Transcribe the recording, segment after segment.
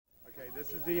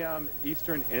This is the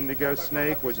eastern indigo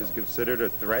snake, which is considered a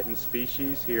threatened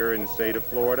species here in the state of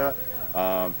Florida.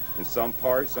 In some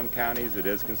parts, some counties, it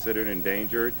is considered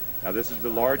endangered. Now, this is the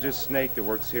largest snake that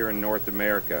works here in North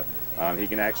America. He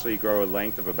can actually grow a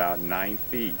length of about 9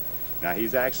 feet. Now,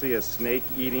 he's actually a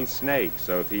snake-eating snake,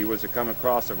 so if he was to come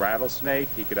across a rattlesnake,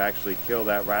 he could actually kill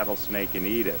that rattlesnake and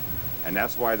eat it. And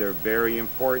that's why they're very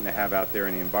important to have out there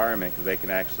in the environment, because they can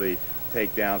actually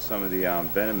take down some of the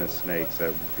venomous snakes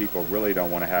that people really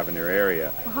don't want to have in their area.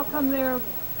 Well, how come they're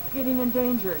getting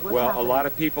endangered? What's well, happening? A lot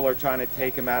of people are trying to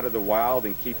take them out of the wild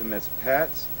and keep them as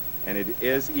pets, and it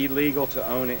is illegal to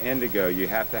own an indigo. You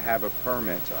have to have a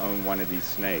permit to own one of these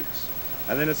snakes.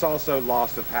 And then it's also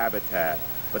loss of habitat.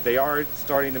 But they are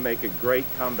starting to make a great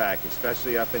comeback,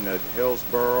 especially up in the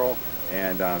Hillsborough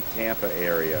and Tampa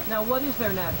area. Now, what is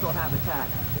their natural habitat?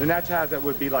 The natural habitat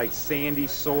would be like sandy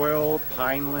soil,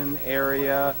 pineland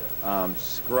area,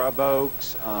 scrub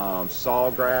oaks,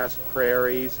 sawgrass,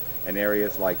 prairies, and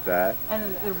areas like that.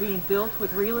 And they're being built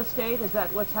with real estate? Is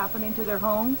that what's happening to their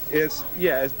homes? It's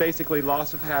basically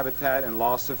loss of habitat and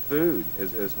loss of food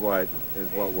is what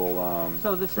will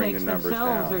so the bring snakes the numbers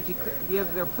themselves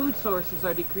down. their food sources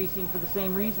are decreasing for the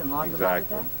same reason, loss of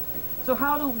Exactly. habitat? So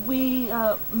how do we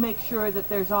make sure that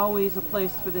there's always a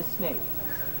place for this snake?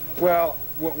 Well,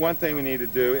 one thing we need to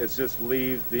do is just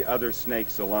leave the other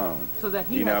snakes alone. So that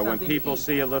he You has know, when something to people eat.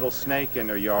 see a little snake in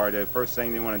their yard, the first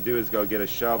thing they want to do is go get a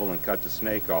shovel and cut the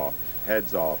snake off,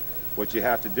 heads off. What you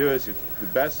have to do is, the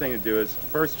best thing to do is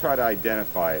first try to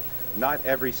identify it. Not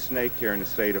every snake here in the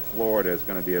state of Florida is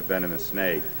going to be a venomous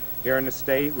snake. Here in the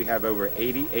state, we have over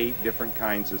 88 different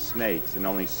kinds of snakes, and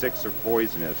only 6 are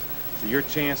poisonous. So your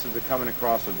chances of coming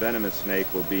across a venomous snake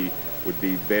would be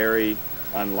very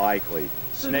unlikely.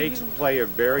 Snakes play a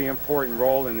very important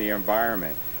role in the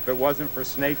environment. If it wasn't for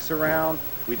snakes around,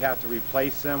 we'd have to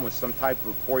replace them with some type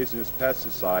of poisonous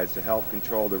pesticides to help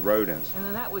control the rodents. And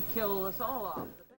then that would kill us all off.